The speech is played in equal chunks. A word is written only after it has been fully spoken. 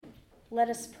Let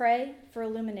us pray for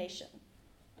illumination.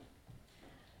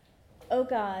 O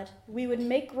God, we would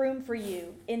make room for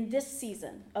you in this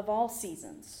season of all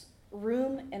seasons,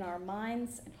 room in our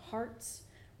minds and hearts,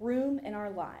 room in our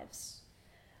lives.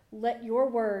 Let your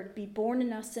word be born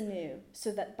in us anew, so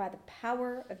that by the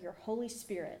power of your Holy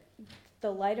Spirit,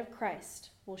 the light of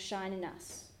Christ will shine in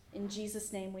us. In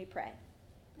Jesus' name we pray.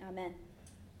 Amen.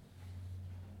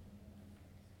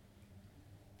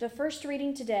 The first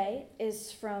reading today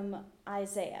is from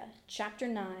Isaiah chapter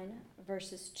 9,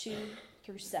 verses 2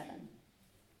 through 7.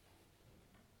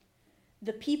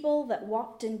 The people that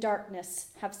walked in darkness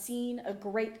have seen a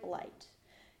great light.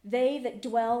 They that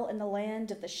dwell in the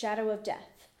land of the shadow of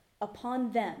death,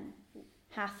 upon them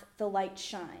hath the light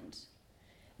shined.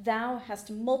 Thou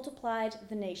hast multiplied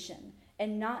the nation,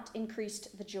 and not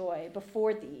increased the joy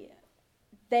before thee.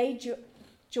 They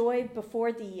joy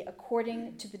before thee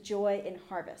according to the joy in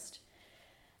harvest,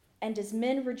 and as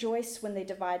men rejoice when they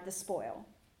divide the spoil.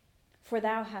 For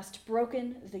thou hast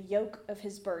broken the yoke of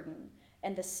his burden,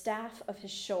 and the staff of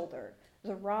his shoulder,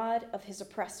 the rod of his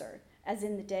oppressor, as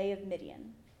in the day of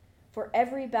Midian. For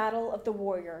every battle of the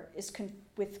warrior is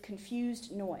with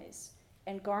confused noise,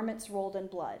 and garments rolled in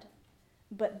blood.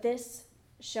 But this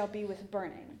shall be with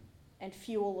burning, and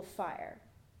fuel of fire.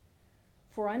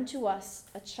 For unto us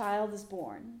a child is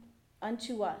born,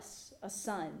 unto us a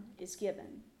son is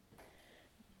given.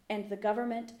 And the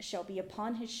government shall be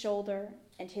upon his shoulder,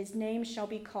 and his name shall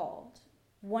be called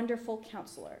Wonderful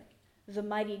Counselor, the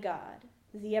Mighty God,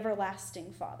 the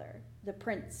Everlasting Father, the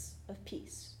Prince of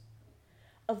Peace.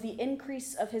 Of the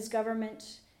increase of his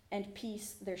government and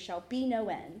peace there shall be no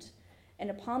end, and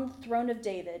upon the throne of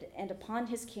David and upon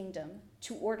his kingdom,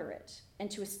 to order it, and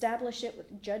to establish it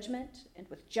with judgment and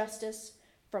with justice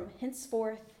from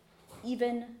henceforth,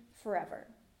 even forever.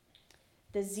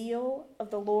 The zeal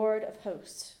of the Lord of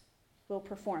hosts will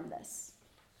perform this.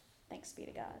 Thanks be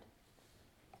to God.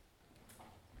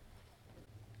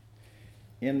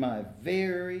 In my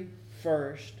very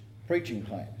first preaching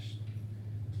class,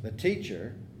 the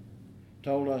teacher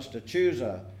told us to choose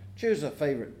a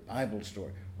favorite Bible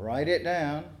story. Write it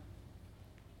down,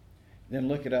 then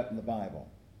look it up in the Bible.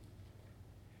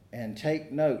 And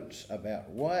take notes about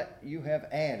what you have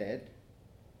added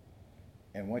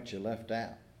and what you left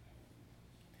out.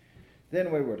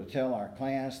 Then we were to tell our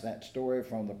class that story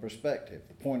from the perspective,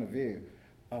 the point of view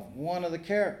of one of the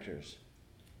characters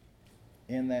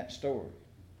in that story.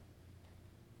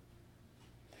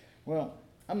 Well,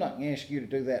 I'm not going to ask you to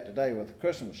do that today with a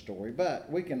Christmas story,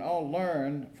 but we can all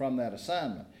learn from that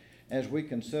assignment as we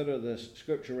consider this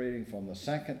scripture reading from the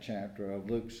 2nd chapter of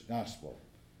Luke's Gospel,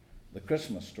 the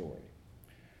Christmas story.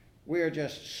 We are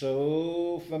just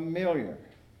so familiar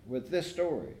with this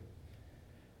story.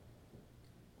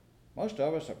 Most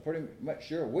of us are pretty much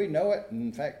sure we know it, and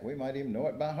in fact, we might even know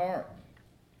it by heart.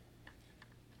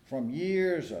 From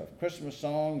years of Christmas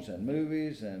songs and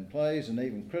movies and plays and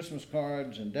even Christmas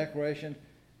cards and decoration,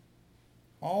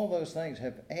 all those things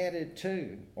have added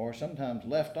to, or sometimes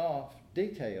left off,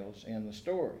 details in the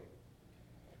story.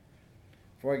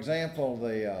 For example,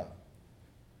 the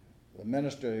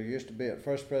minister who used to be at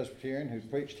First Presbyterian, who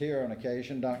preached here on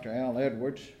occasion, Dr. Al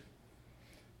Edwards.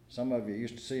 Some of you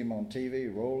used to see him on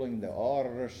TV rolling the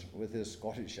R's with his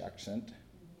Scottish accent.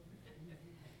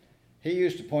 He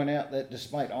used to point out that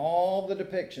despite all the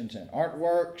depictions in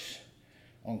artworks,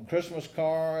 on Christmas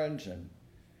cards and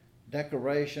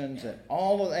decorations, that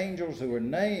all of the angels who are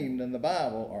named in the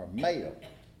Bible are male.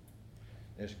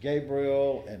 There's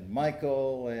Gabriel and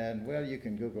Michael, and, well, you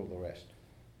can Google the rest.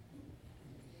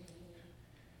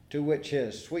 To which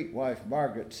his sweet wife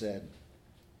Margaret said,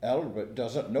 Albert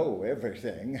doesn't know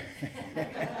everything.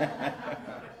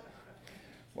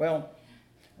 Well,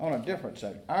 on a different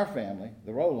subject, our family,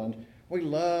 the Rowland, we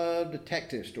love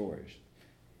detective stories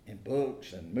in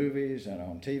books and movies and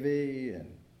on TV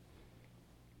and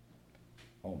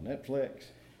on Netflix.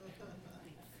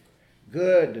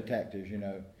 Good detectives,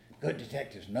 good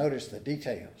detectives notice the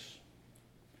details.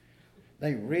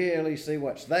 They really see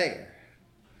what's there.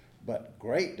 But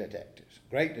great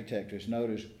detectives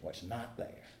notice what's not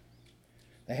there.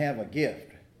 They have a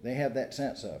gift. They have that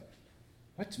sense of,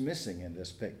 what's missing in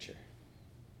this picture?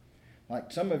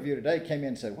 Like some of you today came in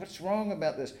and said, what's wrong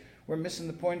about this? We're missing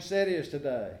the poinsettias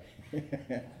today.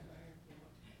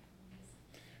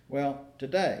 Well,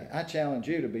 today I challenge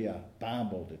you to be a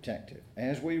Bible detective.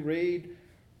 As we read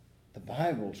the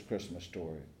Bible's Christmas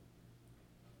story,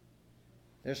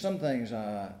 there's some things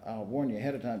I'll warn you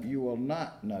ahead of time you will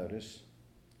not notice.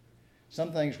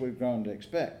 Some things we've grown to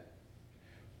expect.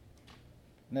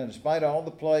 Now, despite all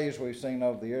the plays we've seen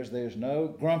over the years, there's no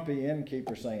grumpy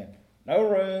innkeeper saying, no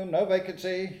room, no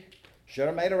vacancy, Should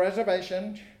have made a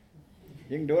reservation.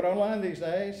 You can do it online these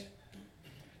days.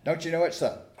 Don't you know it's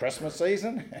the Christmas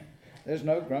season? There's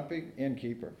no grumpy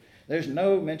innkeeper. There's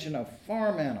no mention of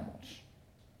farm animals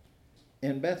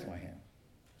in Bethlehem.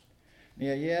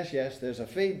 Yeah, yes, there's a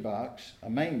feed box, a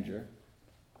manger,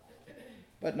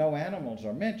 but no animals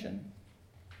are mentioned.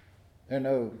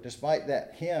 Despite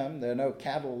that hymn, there are no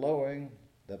cattle lowing,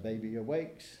 the baby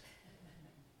awakes.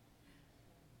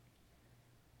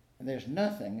 And there's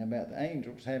nothing about the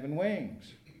angels having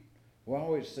wings.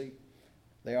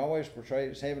 They always portray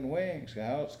it as having wings.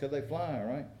 How else could they fly,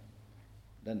 right?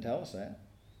 Doesn't tell us that.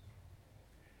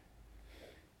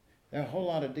 There are a whole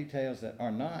lot of details that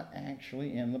are not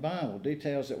actually in the Bible,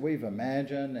 details that we've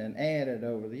imagined and added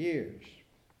over the years.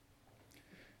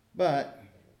 But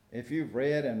if you've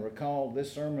read and recalled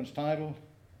this sermon's title,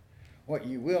 what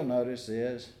you will notice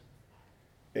is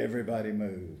everybody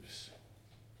moves.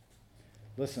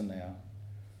 Listen now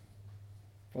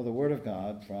for the Word of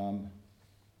God from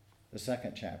the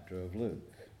 2nd chapter of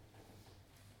Luke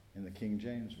in the King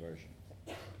James Version.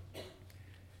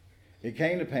 It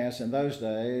came to pass in those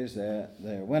days that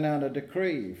there went out a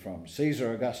decree from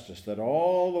Caesar Augustus that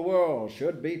all the world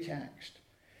should be taxed.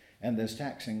 And this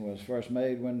taxing was first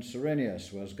made when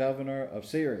Cyrenius was governor of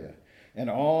Syria.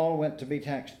 And all went to be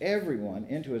taxed, everyone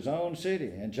into his own city.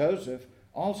 And Joseph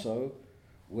also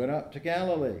went up to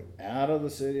Galilee, out of the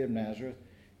city of Nazareth,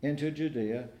 into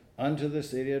Judea, unto the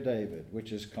city of David,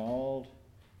 which is called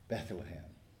Bethlehem,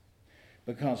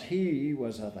 because he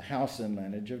was of the house and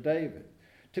lineage of David,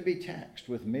 to be taxed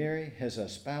with Mary, his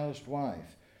espoused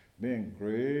wife, being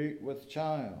great with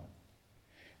child.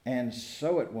 And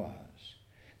so it was,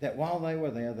 that while they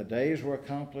were there, the days were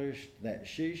accomplished that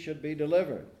she should be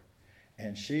delivered.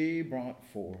 And she brought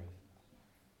forth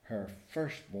her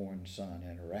firstborn son,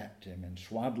 and wrapped him in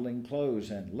swaddling clothes,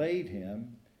 and laid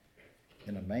him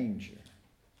in a manger,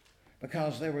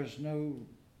 because there was no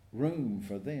room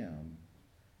for them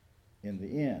in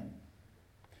the inn.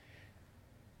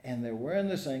 And there were in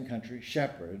the same country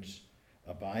shepherds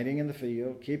abiding in the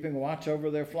field, keeping watch over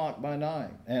their flock by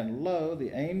night. And lo,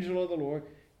 the angel of the Lord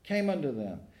came unto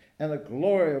them, and the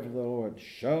glory of the Lord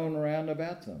shone round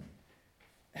about them.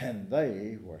 And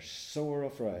they were sore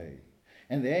afraid.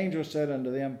 And the angel said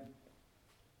unto them,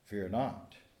 Fear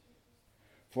not,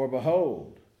 for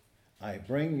behold, I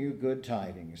bring you good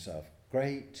tidings of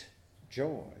great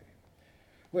joy,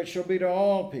 which shall be to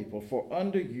all people. For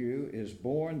unto you is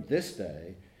born this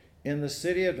day in the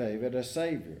city of David a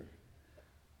Savior,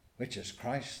 which is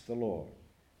Christ the Lord.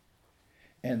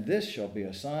 And this shall be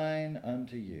a sign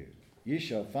unto you. Ye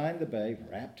shall find the babe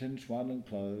wrapped in swaddling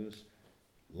clothes,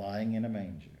 lying in a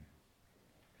manger.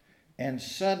 And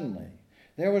suddenly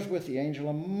there was with the angel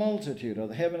a multitude of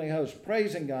the heavenly host,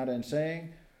 praising God and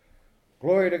saying,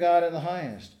 Glory to God in the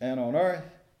highest, and on earth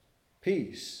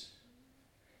peace,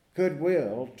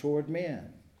 goodwill toward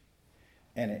men.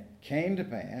 And it came to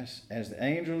pass, as the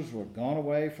angels were gone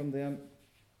away from them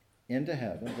into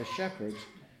heaven, the shepherds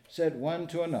said one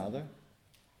to another,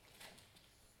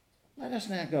 Let us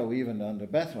now go even unto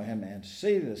Bethlehem, and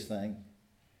see this thing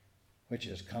which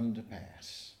is come to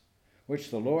pass,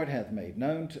 which the Lord hath made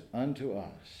known unto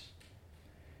us.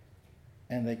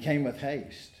 And they came with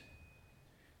haste,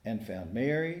 and found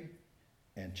Mary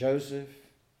and Joseph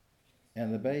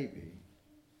and the baby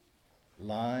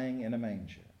lying in a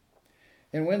manger.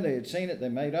 And when they had seen it, they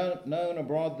made known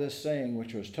abroad this saying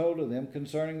which was told to them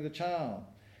concerning the child.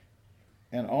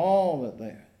 And all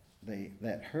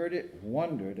that heard it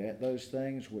wondered at those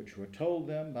things which were told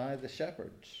them by the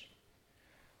shepherds.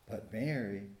 But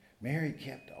Mary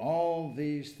kept all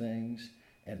these things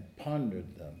and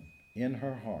pondered them in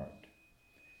her heart.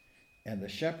 And the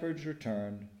shepherds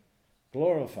returned,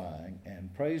 glorifying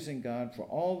and praising God for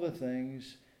all the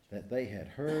things that they had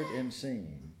heard and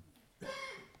seen,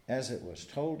 as it was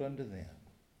told unto them.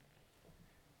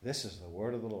 This is the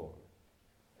word of the Lord.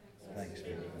 Thanks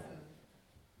be to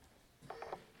God.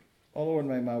 O Lord,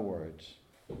 may my words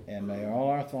and may all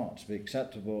our thoughts be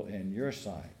acceptable in your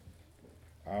sight,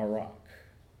 our rock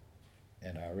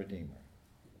and our Redeemer.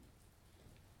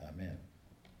 Amen.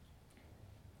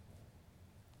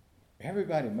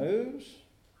 Everybody moves?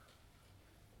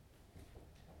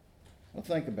 Well,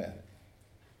 think about it.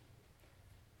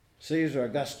 Caesar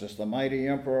Augustus, the mighty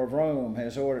emperor of Rome,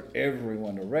 has ordered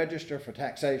everyone to register for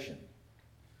taxation.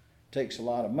 It takes a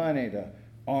lot of money to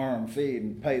arm, feed,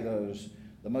 and pay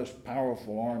the most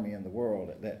powerful army in the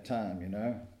world at that time, you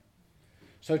know.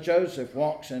 So Joseph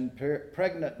walks and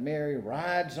pregnant Mary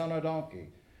rides on a donkey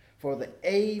for the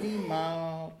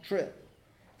 80-mile trip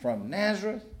from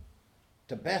Nazareth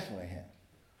to Bethlehem.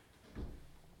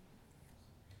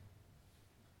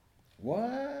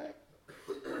 What?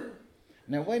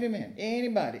 Now, wait a minute.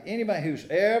 Anybody who's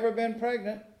ever been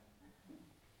pregnant,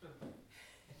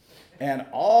 and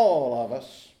all of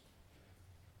us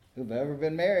who've ever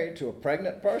been married to a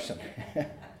pregnant person,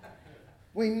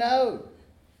 we know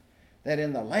that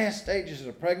in the last stages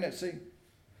of pregnancy,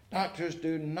 doctors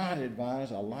do not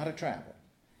advise a lot of travel,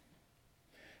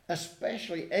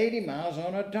 especially 80 miles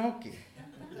on a donkey.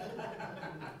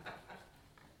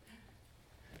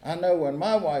 I know when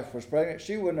my wife was pregnant,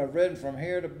 she wouldn't have ridden from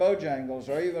here to Bojangles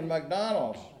or even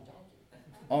McDonald's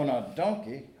on a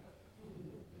donkey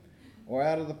or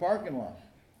out of the parking lot.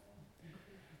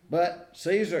 But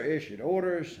Caesar issued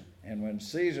orders, and when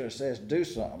Caesar says do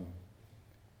something,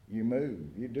 you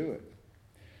move, you do it.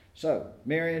 So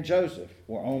Mary and Joseph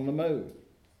were on the move.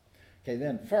 Okay,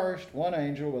 then first one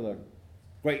angel with a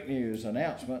great news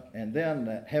announcement, and then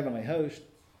that heavenly host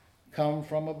come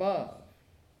from above.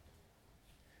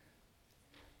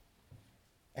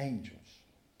 Angels.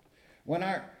 When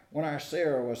our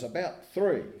Sarah was about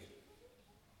 3,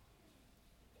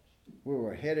 we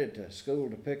were headed to school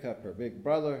to pick up her big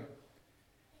brother,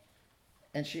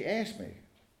 and she asked me,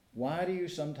 "Why do you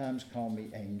sometimes call me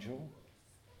angel?"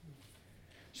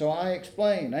 So I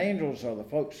explained, angels are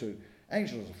folks who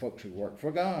work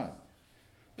for God.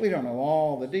 We don't know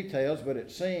all the details, but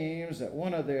it seems that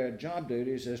one of their job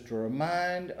duties is to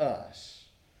remind us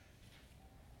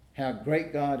how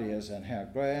great God is and how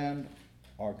grand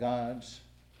are God's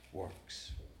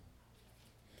works.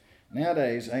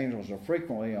 Nowadays, angels are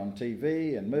frequently on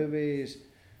TV and movies.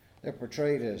 They're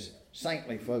portrayed as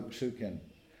saintly folks who can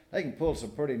pull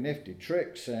some pretty nifty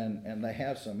tricks, and they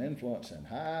have some influence in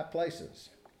high places.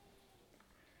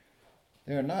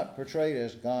 They're not portrayed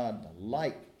as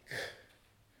God-like.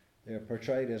 They're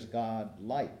portrayed as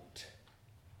God-light.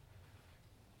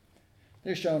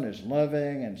 They're shown as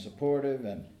loving and supportive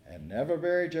and never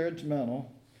very judgmental,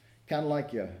 kind of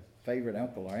like your favorite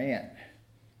uncle or aunt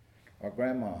or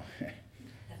grandma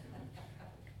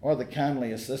or the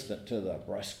kindly assistant to the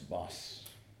brusque boss.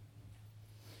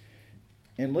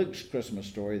 In Luke's Christmas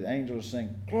story, the angels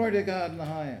sing, "Glory to God in the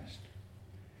highest."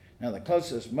 Now, the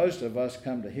closest most of us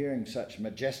come to hearing such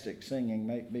majestic singing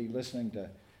may be listening to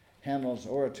Handel's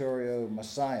oratorio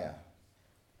Messiah.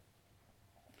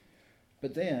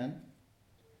 But then,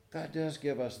 God does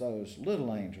give us those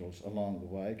little angels along the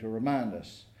way to remind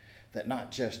us that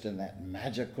not just in that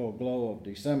magical glow of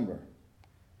December,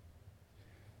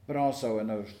 but also in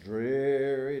those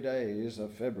dreary days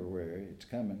of February, it's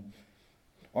coming,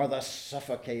 or the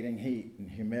suffocating heat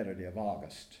and humidity of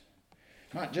August.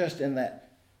 Not just in that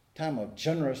time of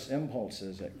generous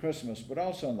impulses at Christmas, but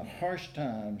also in the harsh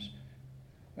times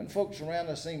when folks around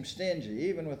us seem stingy,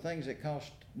 even with things that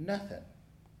cost nothing.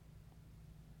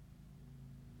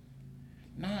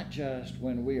 Not just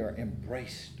when we are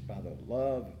embraced by the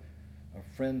love of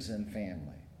friends and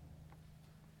family,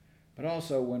 but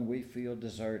also when we feel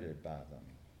deserted by them.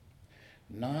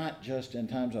 Not just in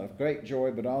times of great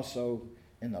joy, but also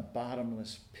in the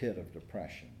bottomless pit of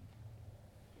depression.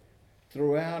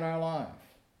 Throughout our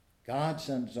life, God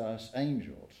sends us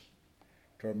angels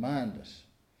to remind us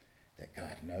that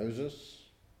God knows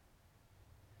us,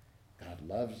 God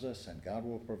loves us, and God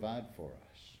will provide for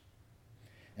us.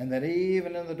 And that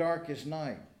even in the darkest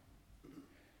night,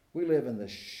 we live in the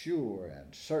sure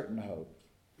and certain hope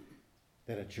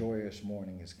that a joyous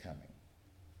morning is coming.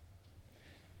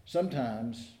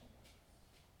 Sometimes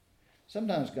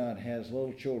God has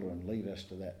little children lead us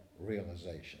to that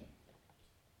realization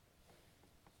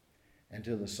and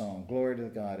to the song, "Glory to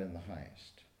God in the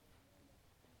highest."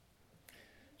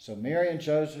 So Mary and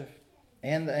Joseph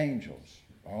and the angels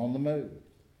are on the move.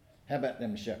 How about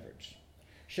them shepherds?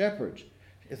 Shepherds,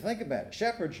 you think about it,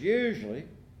 shepherds usually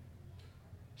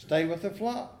stay with their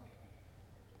flock.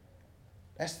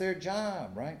 That's their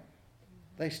job, right?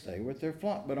 They stay with their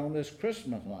flock. But on this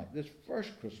Christmas night, this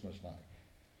first Christmas night,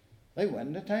 they went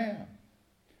into town.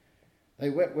 They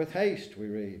went with haste, we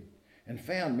read, and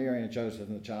found Mary and Joseph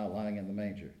and the child lying in the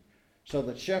manger. So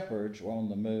the shepherds were on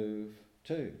the move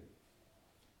too.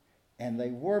 And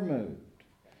they were moved.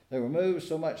 They were moved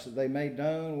so much that they made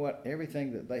known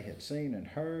everything that they had seen and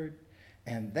heard,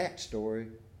 and that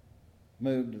story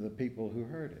moved the people who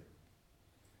heard it.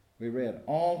 We read,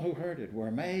 all who heard it were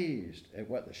amazed at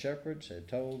what the shepherds had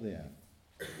told them.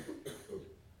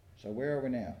 So where are we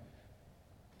now?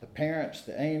 The parents,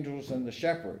 the angels, and the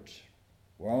shepherds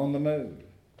were on the move.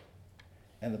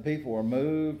 And the people were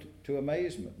moved to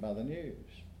amazement by the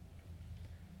news.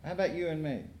 How about you and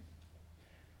me?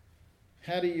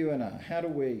 How do you and I, how do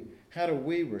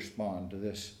we respond to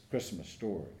this Christmas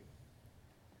story?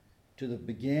 To the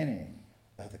beginning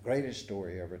of the greatest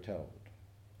story ever told.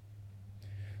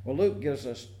 Well, Luke gives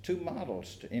us two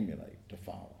models to emulate, to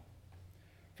follow.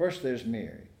 First, there's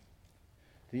Mary,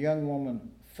 the young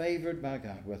woman favored by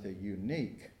God with a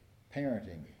unique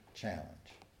parenting challenge.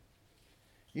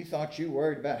 You thought you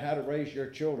worried about how to raise your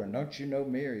children. Don't you know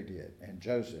Mary did and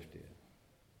Joseph did?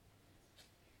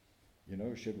 You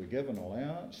know, should we give an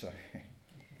allowance? Or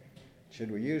should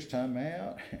we use time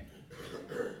out?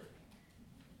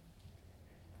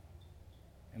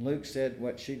 And Luke said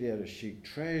what she did is she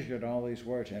treasured all these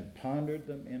words and pondered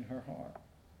them in her heart.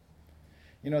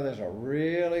 You know, there's a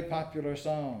really popular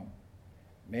song,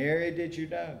 Mary, did you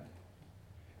know?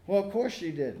 Well, of course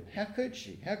she didn't. How could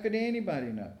she? How could anybody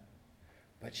know?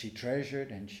 But she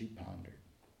treasured and she pondered.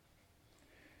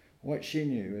 What she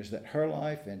knew is that her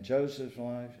life and Joseph's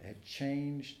life had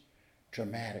changed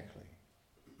dramatically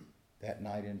that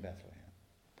night in Bethlehem.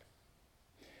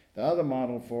 The other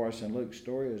model for us in Luke's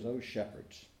story is those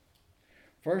shepherds.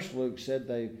 First, Luke said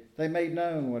they made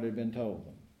known what had been told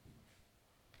them.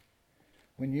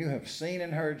 When you have seen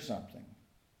and heard something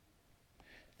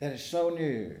that is so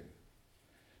new,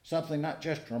 something not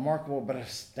just remarkable but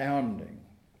astounding,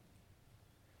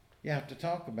 you have to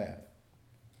talk about it.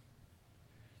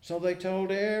 So they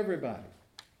told everybody,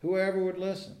 whoever would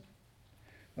listen.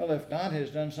 Well, if God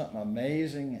has done something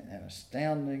amazing and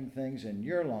astounding things in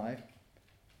your life,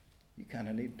 you kind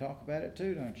of need to talk about it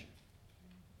too, don't you?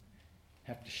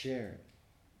 Have to share it.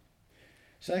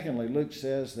 Secondly, Luke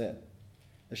says that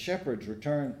the shepherds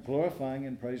returned glorifying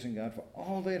and praising God for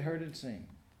all they had heard and seen,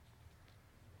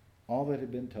 all that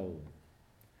had been told.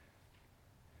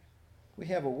 We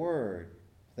have a word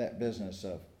for that business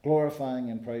of glorifying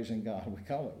and praising God. We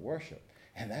call it worship.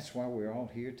 And that's why we're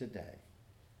all here today,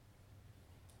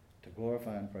 to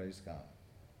glorify and praise God,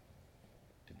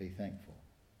 to be thankful.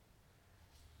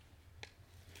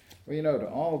 Well, you know, to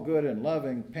all good and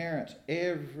loving parents,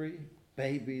 every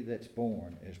baby that's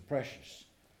born is precious,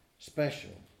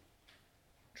 special,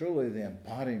 truly the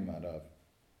embodiment of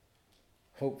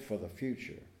hope for the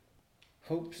future,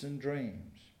 hopes and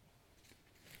dreams.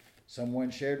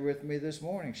 Someone shared with me this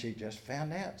morning, she just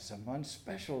found out someone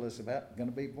special is going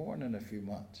to be born in a few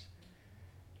months.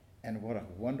 And what a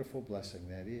wonderful blessing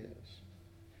that is.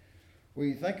 Well,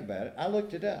 you think about it, I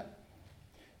looked it up.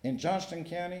 In Johnston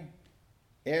County,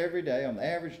 every day, on the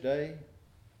average day,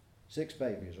 6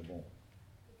 babies are born.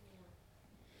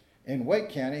 In Wake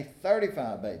County,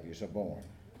 35 babies are born.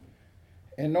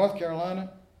 In North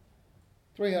Carolina,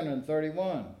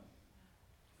 331.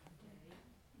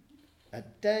 A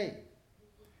day.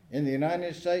 In the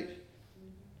United States,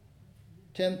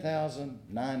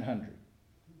 10,900.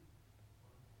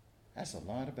 That's a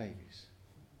lot of babies.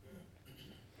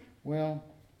 Well,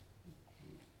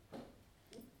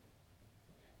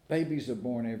 babies are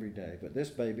born every day, but this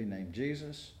baby named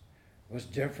Jesus was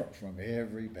different from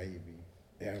every baby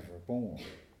ever born.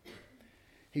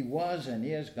 He was and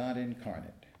is God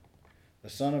incarnate, the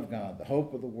Son of God, the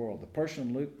hope of the world, the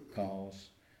person Luke calls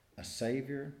a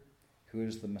Savior who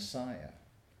is the Messiah,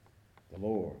 the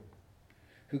Lord,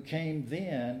 who came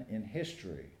then in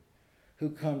history, who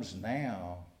comes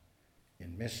now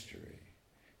in mystery,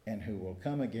 and who will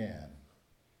come again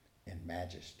in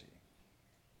majesty.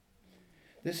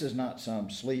 This is not some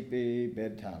sleepy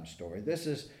bedtime story. This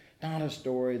is not a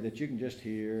story that you can just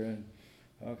hear and,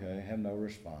 okay, have no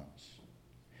response.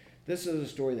 This is a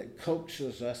story that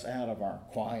coaxes us out of our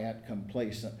quiet,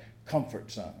 complacent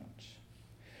comfort zones.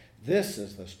 This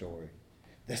is the story.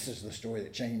 This is the story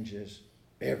that changes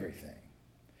everything.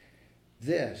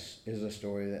 This is a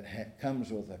story that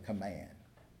comes with a command.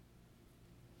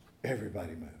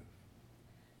 Everybody move.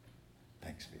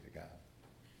 Thanks be to God.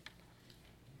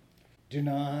 Do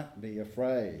not be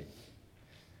afraid.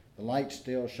 The light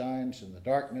still shines in the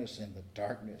darkness, and the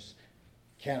darkness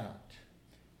cannot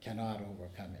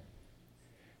overcome it.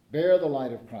 Bear the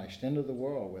light of Christ into the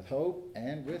world with hope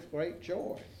and with great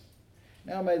joy.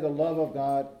 Now may the love of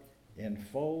God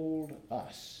enfold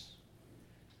us.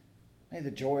 May the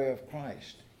joy of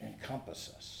Christ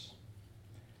encompass us.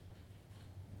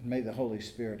 And may the Holy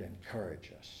Spirit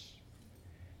encourage us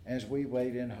as we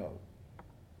wait in hope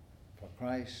for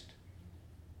Christ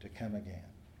to come again.